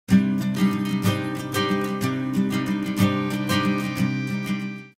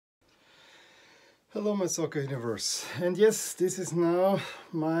Hello my soccer universe, and yes, this is now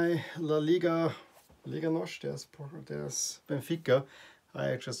my La Liga, Liga Nos, there's Benfica.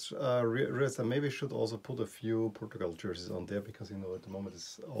 I just realized I maybe should also put a few Portugal jerseys on there because at the moment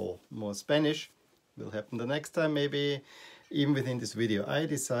it's all more Spanish. Will happen the next time, maybe even within this video. I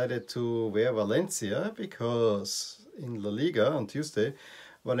decided to wear Valencia because in La Liga on Tuesday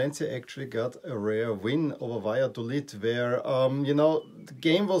Valencia actually got a rare win over Valladolid where, the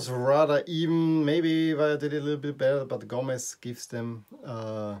game was rather even. Maybe Valladolid a little bit better, but Gomez gives them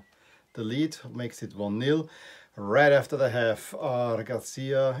the lead, makes it 1-0. Right after the half,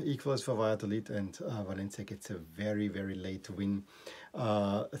 Garcia equals for Valladolid and Valencia gets a very, very late win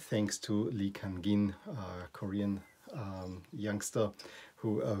thanks to Lee Kang-in, Korean youngster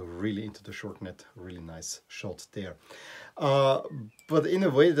who really into the short net, really nice shot there. But in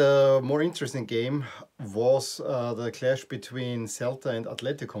a way, the more interesting game was the clash between Celta and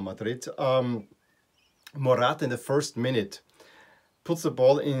Atletico Madrid. Morata in the first minute puts the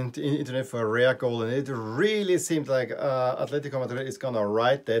ball into net for a rare goal, and it really seemed like Atletico Madrid is gonna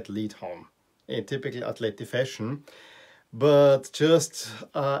ride that lead home in typical Atleti fashion. But just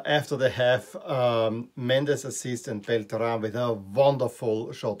after the half, Mendes assist and Beltran with a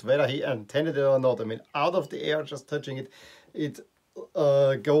wonderful shot. Whether he intended it or not, I mean, out of the air, just touching it, it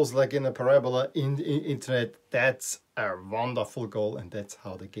goes like in a parabola into net. That's a wonderful goal, and that's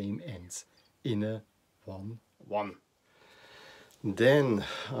how the game ends in a 1-1. Then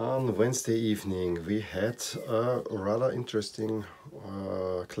on Wednesday evening we had a rather interesting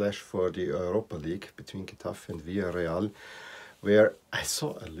clash for the Europa League between Getafe and Villarreal, where I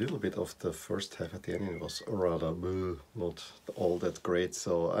saw a little bit of the first half at the end. It was rather not all that great,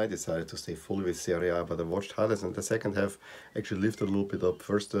 so I decided to stay fully with Serie A, but I watched highlights and the second half actually lifted a little bit up.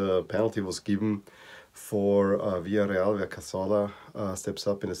 First penalty was given for Villarreal, where Cazorla steps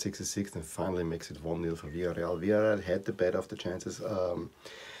up in the 66th and finally makes it 1-0 for Villarreal. Villarreal had the better of the chances.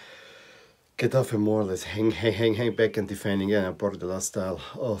 Getafe more or less hang back and defending, and Bordeaux style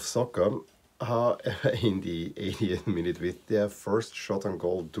of soccer. In the 80th minute, with their first shot on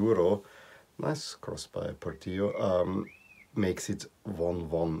goal, Duro, nice cross by Portillo, makes it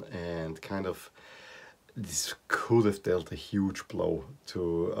 1-1, and kind of this could have dealt a huge blow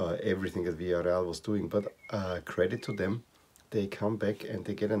to everything that Villarreal was doing, but credit to them, they come back and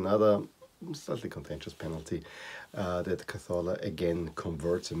they get another slightly contentious penalty that Cazorla again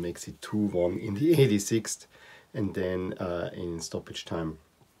converts and makes it 2-1 in the 86th, and then in stoppage time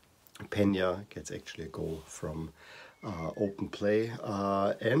Peña gets actually a goal from open play,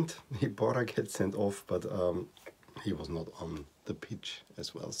 and Iborra gets sent off, but he was not on the pitch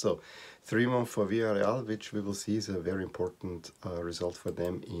as well. So 3-1 for Villarreal, which we will see is a very important result for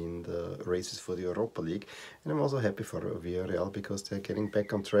them in the races for the Europa League. And I'm also happy for Villarreal because they're getting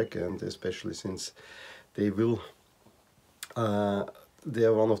back on track, and especially since they will they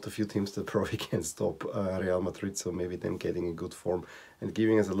are one of the few teams that probably can stop Real Madrid, so maybe them getting in good form and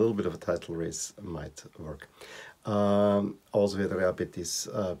giving us a little bit of a title race might work. Also we had Real Betis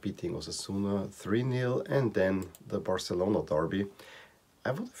beating Osasuna 3-0, and then the Barcelona derby. I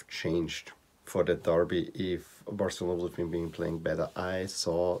would have changed for that derby if Barcelona would have been playing better. I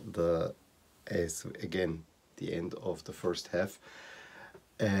saw the end of the first half,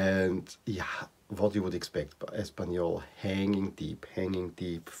 and yeah, what you would expect. Espanyol hanging deep,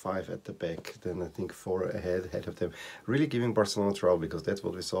 5 at the back, then I think 4 ahead of them, really giving Barcelona trouble, because that's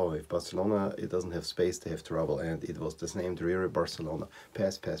what we saw. If Barcelona, it doesn't have space, they have trouble, and it was the same dreary Barcelona.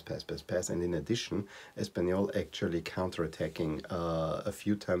 Pass, and in addition, Espanyol actually counter-attacking a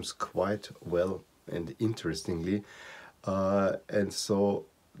few times quite well and interestingly, and so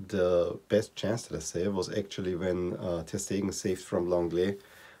the best chance that I say was actually when Ter Stegen saved from Langlais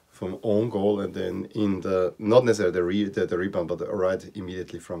from own goal, and then in the, not necessarily the rebound, but right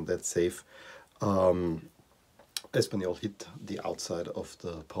immediately from that save, Espanyol hit the outside of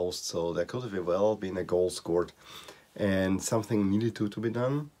the post, so there could have well been a goal scored, and something needed to be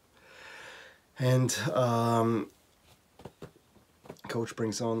done. And coach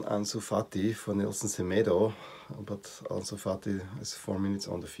brings on Ansu Fati for Nelson Semedo, but Ansu Fati is 4 minutes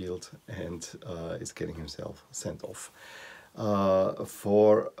on the field and is getting himself sent off.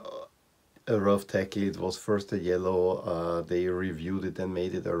 For a rough tackle. It was first a yellow, they reviewed it and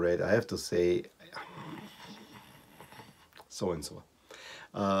made it a red. I have to say, so and so.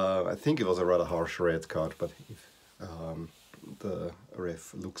 I think it was a rather harsh red card, but if the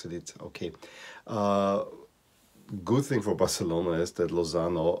ref looks at it, okay. Good thing for Barcelona is that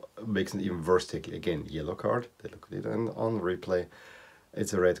Lozano makes an even worse tackle. Again, yellow card, they look at it, and on replay,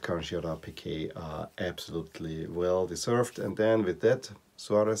 it's a red card. Gerard Piqué, absolutely well deserved. And then with that,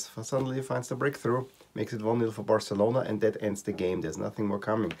 Suarez suddenly finds the breakthrough, makes it 1-0 for Barcelona, and that ends the game. There's nothing more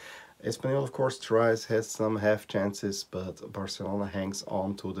coming. Espanyol, of course, tries, has some half chances, but Barcelona hangs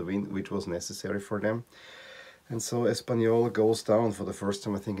on to the win, which was necessary for them. And so Espanyol goes down for the first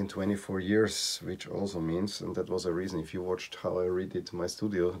time, I think, in 24 years, which also means, and that was a reason, if you watched how I redid my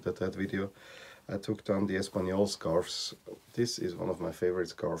studio, that video, I took down the Espanyol scarves. This is one of my favorite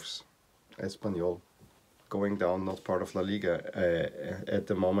scarves. Espanyol going down, not part of La Liga at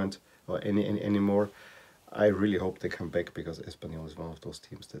the moment, or anymore. I really hope they come back, because Espanyol is one of those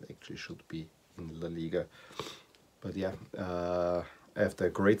teams that actually should be in La Liga. But yeah, after a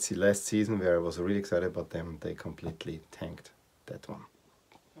great last season where I was really excited about them, they completely tanked that one.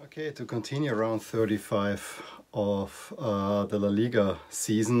 Okay, to continue round 35 of the La Liga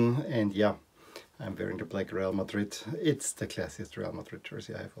season, and yeah, I'm wearing the black Real Madrid. It's the classiest Real Madrid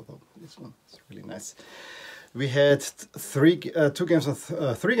jersey I have, although this one is really nice. We had three games on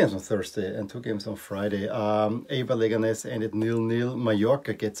Thursday and 2 games on Friday. Eibar Leganés ended 0-0.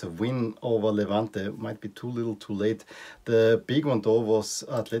 Mallorca gets a win over Levante. Might be too little too late. The big one though was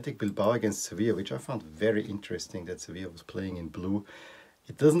Athletic Bilbao against Sevilla, which I found very interesting that Sevilla was playing in blue.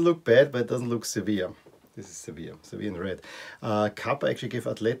 It doesn't look bad, but it doesn't look Sevilla. This is Sevilla in red. Kappa actually gave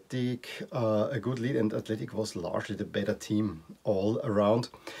Athletic a good lead, and Athletic was largely the better team all around.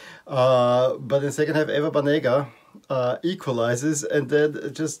 But in the second half, Eva Banega equalizes, and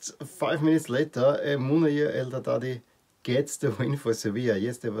then just 5 minutes later, Munayer El Dadadi gets the win for Sevilla.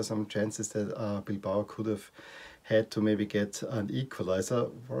 Yes, there were some chances that Bilbao could have had to maybe get an equalizer,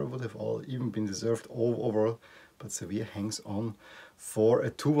 or it would have all even been deserved overall. But Sevilla hangs on for a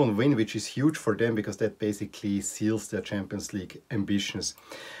 2-1 win, which is huge for them, because that basically seals their Champions League ambitions.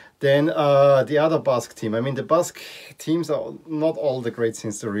 Then the other Basque team. I mean, the Basque teams are not all the great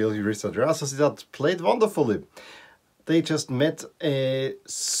since the Real restart. Real Sociedad played wonderfully. They just met a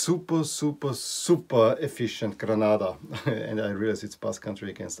super efficient Granada. And I realize it's Basque country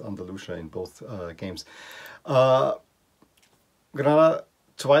against Andalusia in both games. Granada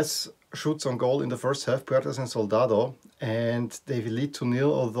twice shoots on goal in the first half, Puertas and Soldado, and they lead 2-0,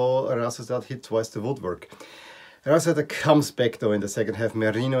 although Real Sociedad hit twice the woodwork. Real Sociedad comes back though in the second half.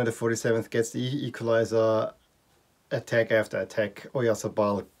 Merino in the 47th gets the equalizer, attack after attack.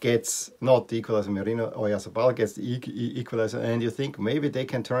 Oyarzabal gets, not the equalizer, Merino, Oyarzabal gets the equalizer, and you think maybe they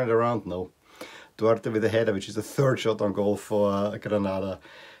can turn it around. No. Duarte with a header, which is the 3rd shot on goal for Granada,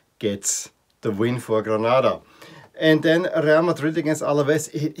 gets the win for Granada. And then Real Madrid against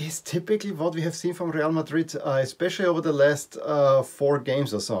Alaves. It is typically what we have seen from Real Madrid, especially over the last 4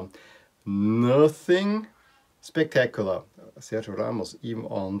 games or so. Nothing spectacular. Sergio Ramos even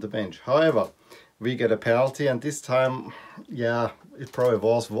on the bench. However, we get a penalty, and this time, yeah, it probably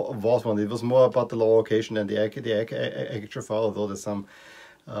was one. It was more about the low occasion than the extra foul, although there's some,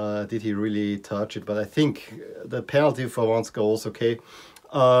 did he really touch it? But I think the penalty for once goes okay.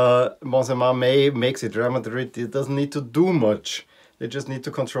 Benzema makes it. Real Madrid, it doesn't need to do much. They just need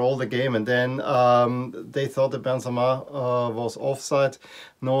to control the game. And then they thought that Benzema was offside.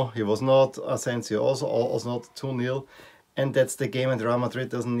 No, he was not. Asensio also was not. 2-0. And that's the game. And Real Madrid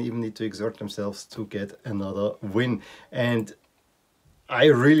doesn't even need to exert themselves to get another win. And I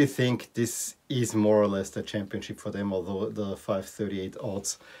really think this is more or less the championship for them, although the 538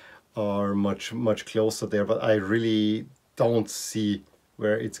 odds are much closer there. But I really don't see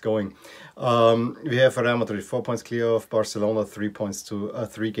where it's going. We have Real Madrid 4 points clear of Barcelona, 3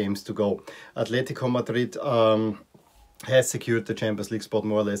 games to go. Atletico Madrid has secured the Champions League spot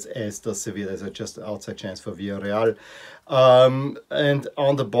more or less, as does Sevilla. There's just an outside chance for Villarreal. And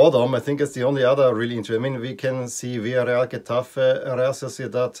on the bottom, I think it's the only other really interesting. I mean, we can see Villarreal, Getafe, Real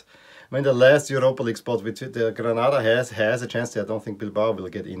Sociedad. I mean, the last Europa League spot, which the Granada has a chance there. I don't think Bilbao will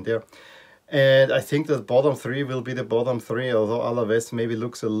get in there. And I think the bottom 3 will be the bottom 3, although Alaves maybe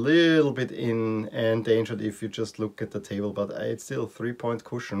looks a little bit endangered if you just look at the table, but it's still a 3-point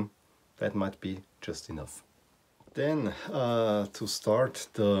cushion. That might be just enough. Then to start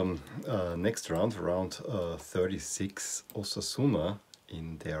the next round, round 36, Osasuna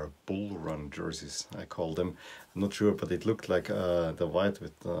in their bull run jerseys, I call them. I'm not sure, but it looked like the white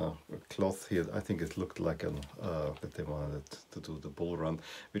with the cloth here. I think it looked like that they wanted to do the bull run,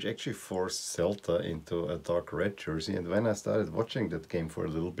 which actually forced Celta into a dark red jersey. And when I started watching that game for a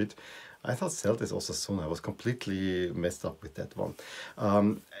little bit, I thought Celta is Osasuna. I was completely messed up with that one.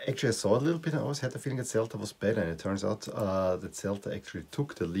 Actually, I saw a little bit. I always had the feeling that Celta was better, and it turns out that Celta actually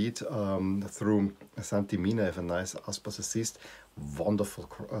took the lead through Santi Mina with a nice Aspas assist. Wonderful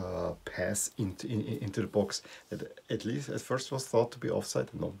pass into the box that at least at first was thought to be offside.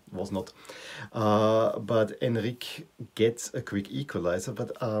 No, was not. But Enrique gets a quick equalizer.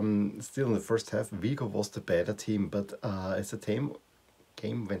 But still in the first half, Vigo was the better team. But as the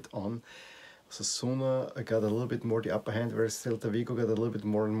game went on, Osasuna got a little bit more the upper hand, whereas Celta Vigo got a little bit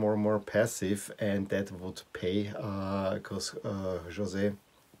more and more passive, and that would pay because Jose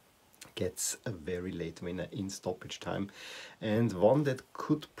gets a very late winner in stoppage time, and one that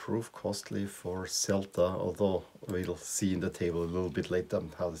could prove costly for Celta, although we'll see in the table a little bit later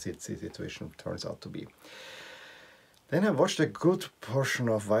how the situation turns out to be. Then I watched a good portion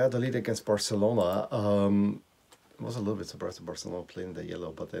of Valladolid against Barcelona. I was a little bit surprised that Barcelona played in the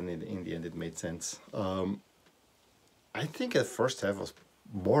yellow, but then in the end it made sense. I think at first half was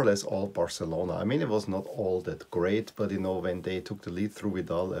more or less all Barcelona. I mean, it was not all that great, but you know, when they took the lead through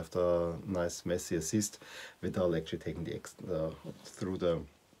Vidal after a nice Messi assist, Vidal actually taking through the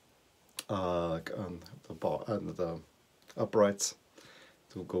uprights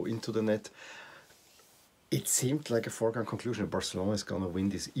to go into the net. It seemed like a foregone conclusion. Barcelona is going to win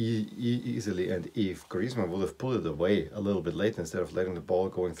this easily, and if Griezmann would have put it away a little bit later instead of letting the ball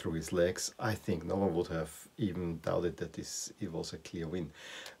going through his legs, I think no one would have even doubted that it was a clear win.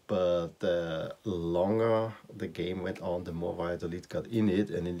 But the longer the game went on, the more Valladolid got in it,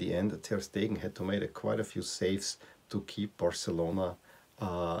 and in the end, Ter Stegen had to make quite a few saves to keep Barcelona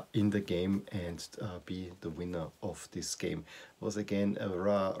in the game and be the winner of this game. It was again a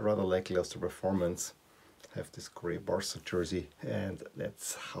rather lackluster performance. Have this grey Barca jersey, and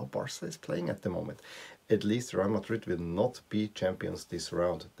that's how Barca is playing at the moment. At least Real Madrid will not be champions this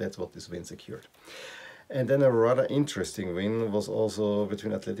round. That's what this win secured. And then a rather interesting win was also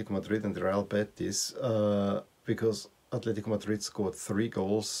between Atletico Madrid and Real Betis, because Atletico Madrid scored 3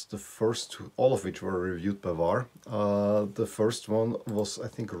 goals, the first two, all of which were reviewed by VAR. The first one was, I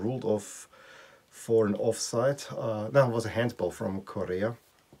think, ruled off for an offside. No, it was a handball from Correa.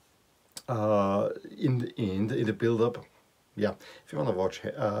 In the build-up, yeah. If you want to watch,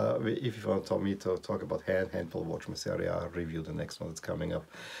 if you want me to talk about handball, watch my Serie A review, the next one that's coming up.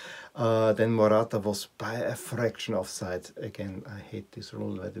 Then Morata was by a fraction offside. Again, I hate this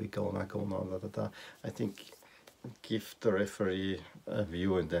rule. Where do we go now? I think give the referee a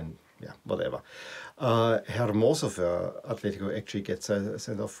view and then yeah, whatever. Hermoso for Atletico actually gets a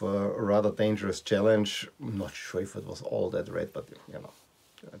sent off for a rather dangerous challenge. I'm not sure if it was all that red, but you know.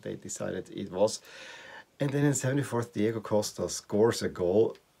 They decided it was. And then in 74th, Diego Costa scores a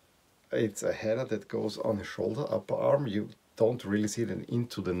goal. It's a header that goes on his shoulder, upper arm. You don't really see it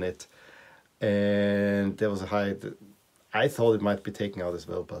into the net. And there was a high... I thought it might be taken out as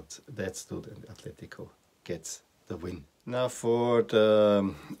well, but that stood and Atletico gets the win. Now for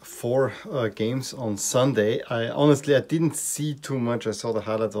the 4 games on Sunday. Honestly, I didn't see too much. I saw the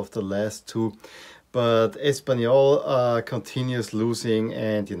highlights of the last 2. But Espanyol continues losing,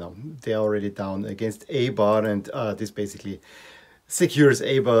 and you know they're already down against Eibar, and this basically secures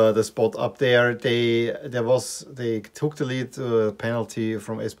Eibar the spot up there. They took the lead penalty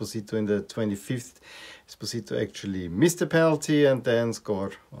from Esposito in the 25th. Esposito actually missed the penalty and then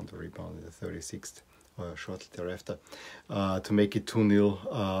scored on the rebound in the 36th. Shortly thereafter, to make it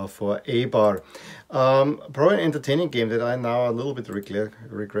 2-0 for Eibar. Probably an entertaining game that I now a little bit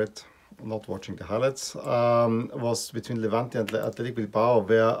regret not watching the highlights, was between Levante and Athletic Bilbao,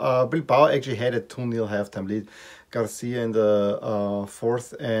 where Bilbao actually had a 2-0 halftime lead. Garcia in the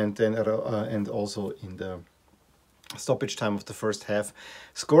 4th, and then and also in the stoppage time of the first half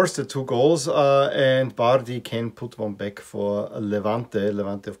scores the 2 goals, and Bardi can put one back for Levante.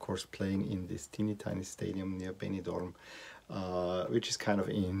 Levante, of course, playing in this teeny tiny stadium near Benidorm, which is kind of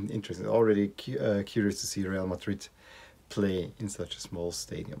interesting. Already curious to see Real Madrid play in such a small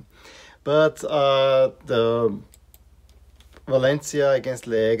stadium. But the Valencia against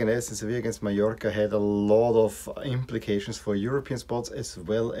Leganés and Sevilla against Mallorca had a lot of implications for European spots as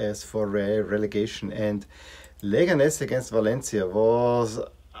well as for relegation. And Leganés against Valencia was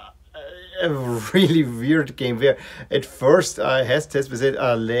a really weird game where at first I hesitated to say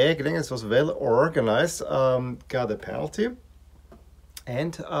Leganés was well organized, got a penalty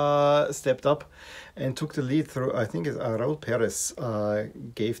and stepped up and took the lead through, I think it's Raul Perez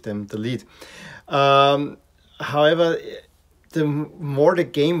gave them the lead. However, the more the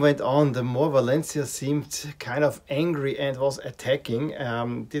game went on, the more Valencia seemed kind of angry and was attacking.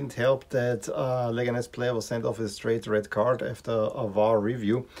 Didn't help that Leganés player was sent off with a straight red card after a VAR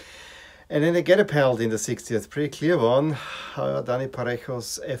review. And then they get a penalty in the 60th, pretty clear one. Dani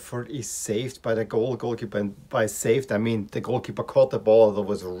Parejo's effort is saved by the goalkeeper, and by saved I mean the goalkeeper caught the ball. That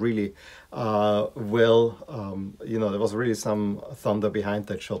was really you know, there was really some thunder behind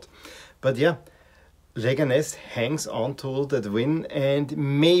that shot. But yeah, Leganés hangs on to that win, and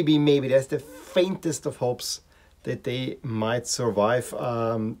maybe there's the faintest of hopes that they might survive,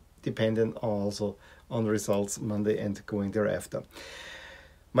 depending also on the results Monday and going thereafter.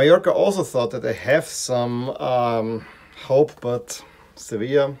 Mallorca also thought that they have some hope, but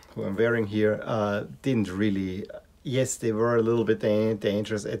Sevilla, who I'm wearing here, didn't really. Yes, they were a little bit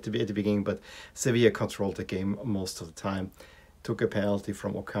dangerous at the beginning, but Sevilla controlled the game most of the time. Took a penalty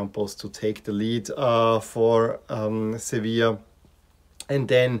from Ocampos to take the lead for Sevilla. And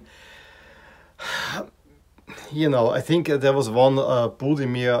then, you know, I think there was one,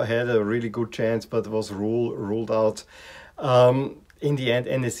 Budimir had a really good chance, but was ruled out. In the end,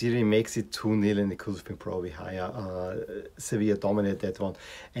 Enesiri makes it 2-0, and it could have been probably higher. Sevilla dominated that one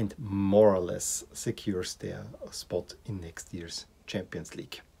and more or less secures their spot in next year's Champions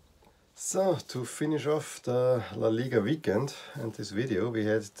League. So, to finish off the La Liga weekend and this video, we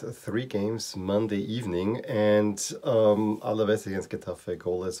had 3 games Monday evening, and Alaves against Getafe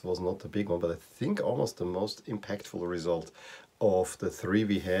goalless was not a big one, but I think almost the most impactful result of the 3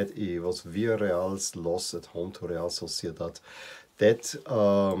 we had. It was Villarreal's loss at home to Real Sociedad. That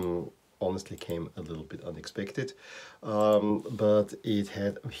honestly came a little bit unexpected, but it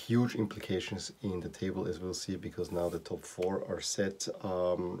had huge implications in the table, as we'll see, because now the top 4 are set.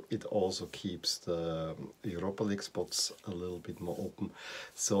 It also keeps the Europa League spots a little bit more open.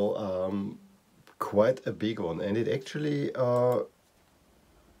 So quite a big one, and it actually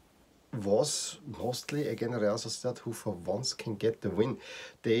was mostly again Real Sociedad, who for once can get the win.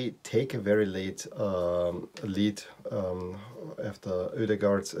 They take a very late lead after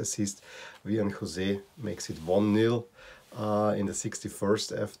Ødegaard's assist. Villan Jose makes it 1-0 in the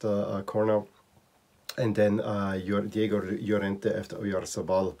 61st after a corner, and then Diego Llorente after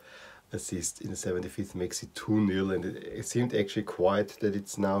Oyarzabal assist in the 75th makes it 2-0, and it seemed actually quite that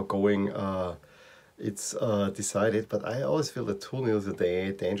it's now going it's decided, but I always feel that 2-0 is a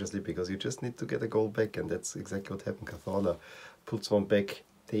day dangerously, because you just need to get a goal back, and that's exactly what happened. Cazorla puts one back.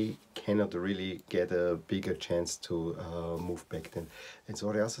 They cannot really get a bigger chance to move back then. And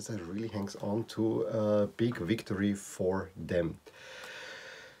so Real Sociedad really hangs on to a big victory for them.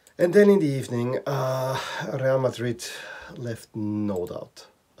 And then in the evening, Real Madrid left no doubt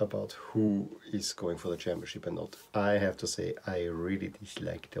about who is going for the championship and not. I have to say, I really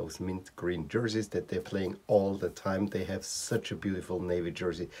dislike those mint green jerseys that they're playing all the time. They have such a beautiful navy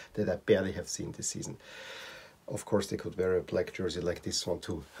jersey that I barely have seen this season. Of course, they could wear a black jersey like this one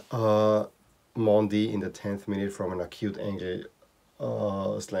too. Mondi in the 10th minute from an acute angle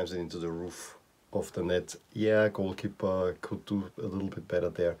slams it into the roof of the net. Yeah, goalkeeper could do a little bit better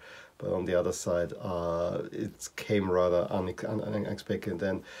there, but on the other side, it came rather unexpected.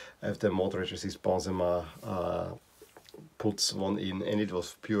 Then after Modric assist, Benzema puts one in, and it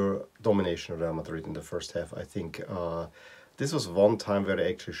was pure domination of Real Madrid in the first half. I think this was one time where they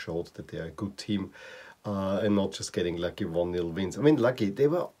actually showed that they're a good team. And not just getting lucky 1-0 wins. I mean, lucky, they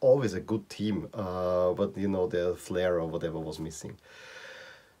were always a good team, but you know, their flair or whatever was missing.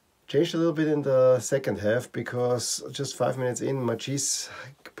 Changed a little bit in the second half, because just 5 minutes in, Machis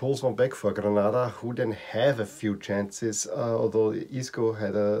pulls one back for Granada, who then have a few chances, although Isco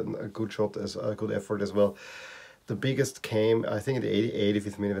had a good shot, a good effort as well. The biggest came, I think, in the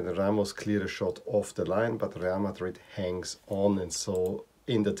 85th minute when Ramos cleared a shot off the line, but Real Madrid hangs on, and so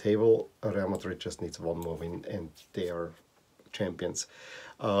in the table, Real Madrid just needs one more win and they are champions.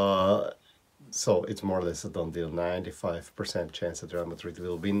 So it's more or less a done deal. 95% chance that Real Madrid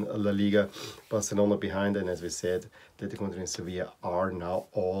will win La Liga. Barcelona behind, and as we said, Atletico Madrid and Sevilla are now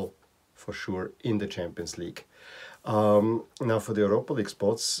all for sure in the Champions League. Now for the Europa League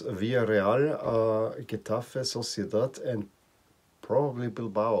spots, Villarreal, Getafe, Sociedad, and probably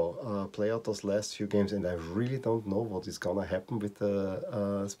Bilbao play out those last few games, and I really don't know what is gonna happen with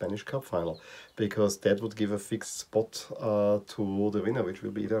the Spanish Cup final, because that would give a fixed spot to the winner, which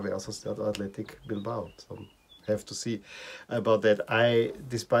will be either Real Sociedad or Athletic Bilbao. So have to see about that.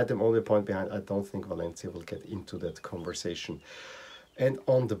 Despite them only a point behind, I don't think Valencia will get into that conversation. And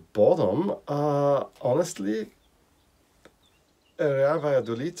on the bottom, honestly, Real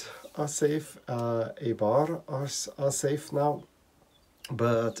Valladolid are safe, Eibar are safe now.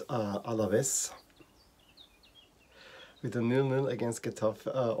 But Alaves with a 0-0 against Getafe,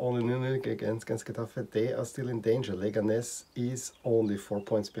 only 0-0 against Getafe, they are still in danger. Leganés is only 4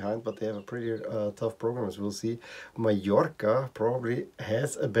 points behind, but they have a pretty tough program, as we'll see. Mallorca probably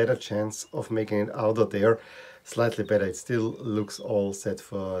has a better chance of making it out of there. Slightly better. It still looks all set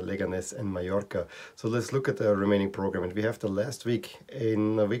for Leganés and Mallorca. So let's look at the remaining program. And we have the last week.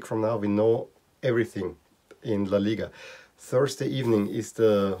 In a week from now, we know everything in La Liga. Thursday evening is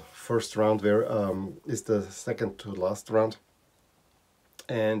the first round, where is the second to last round,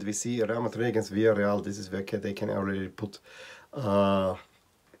 and we see Real Madrid against Villarreal. This is where they can already put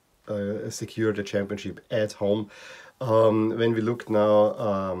secure the championship at home. When we look now,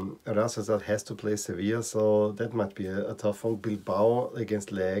 Real Sociedad has to play Sevilla, so that might be a tough one. Bilbao against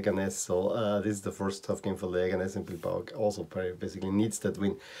Leganés, so this is the first tough game for Leganés, and Bilbao also basically needs that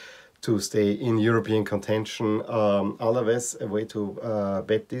win to stay in European contention. Alaves away to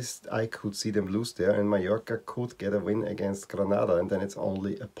Betis, I could see them lose there, and Mallorca could get a win against Granada, and then it's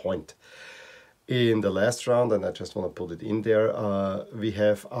only a point. In the last round, and I just want to put it in there, we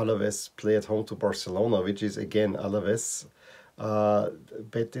have Alaves play at home to Barcelona, which is again Alaves.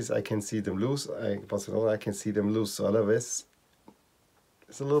 Betis, I can see them lose. Barcelona, I can see them lose. So Alaves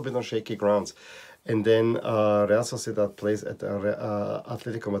is a little bit on shaky grounds. And then Real Sociedad plays at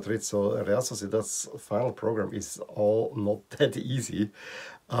Atletico Madrid. So Real Sociedad's final program is all not that easy.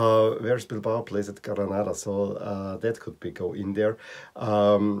 Whereas Bilbao plays at Granada, so that could go in there.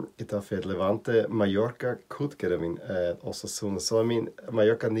 Getafe at Levante. Mallorca could get a win also soon. So I mean,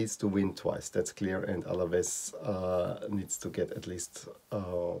 Mallorca needs to win twice, that's clear, and Alaves needs to get at least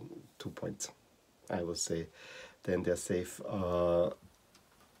 2 points, I would say. Then they're safe.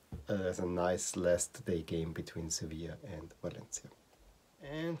 There's a nice last day game between Sevilla and Valencia.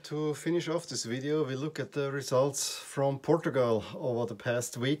 And to finish off this video, we look at the results from Portugal over the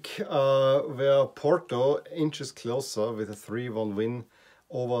past week, where Porto inches closer with a 3-1 win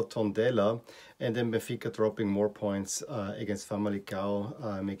over Tondela, and then Benfica dropping more points against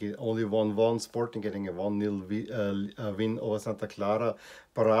Famalicão, making it only 1-1. Sporting getting a 1-0 win over Santa Clara.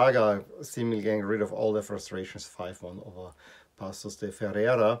 Braga seemingly getting rid of all their frustrations, 5-1 over Passos de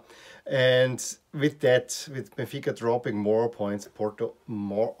Ferreira. And with that, with Benfica dropping more points, Porto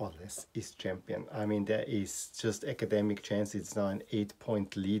more or less is champion. I mean, there is just academic chance. It's now an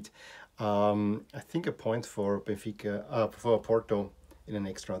 8-point lead. I think a point for Benfica, for Porto in the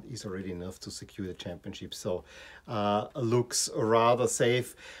next round is already enough to secure the championship. So looks rather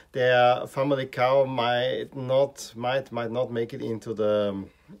safe. Their Famalicão might not make it into the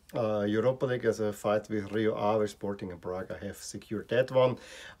Europa League, as a fight with Rio Ave. Sporting and Braga have secured that one.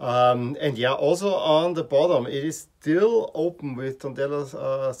 And yeah, also on the bottom, it is still open with Tondela,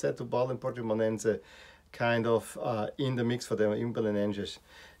 Setúbal and Portimonense kind of in the mix for them. Belenenses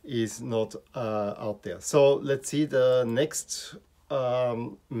is not out there. So let's see the next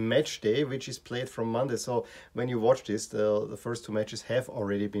match day, which is played from Monday. So when you watch this, the first 2 matches have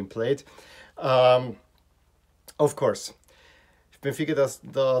already been played. Of course, if Benfica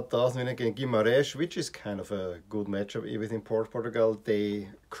does win against Guimarães, which is kind of a good matchup within Portugal, they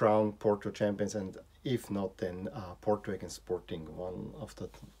crown Porto champions, and if not, then Porto against Sporting, one of the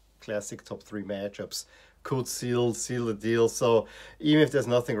classic top 3 matchups, could seal the deal. So even if there's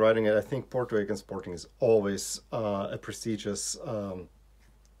nothing writing it, I think Porto against Sporting is always a prestigious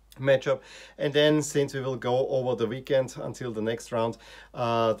matchup. And then, since we will go over the weekend until the next round,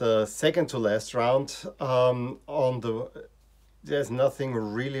 the second to last round, there's nothing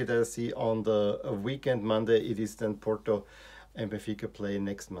really that I see on the weekend. Monday, it is then Porto and Benfica play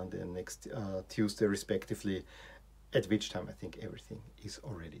next Monday and next Tuesday respectively, at which time I think everything is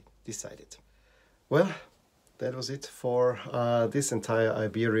already decided. Well, that was it for this entire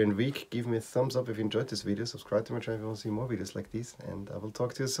Iberian week. Give me a thumbs up if you enjoyed this video. Subscribe to my channel if you want to see more videos like these. And I will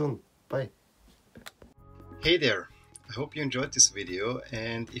talk to you soon. Bye. Hey there. I hope you enjoyed this video.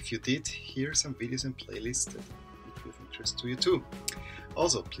 And if you did, here are some videos and playlists that will be of interest to you too.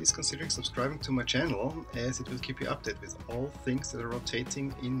 Also, please consider subscribing to my channel, as it will keep you updated with all things that are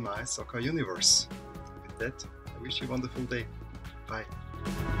rotating in my soccer universe. With that, I wish you a wonderful day. Bye.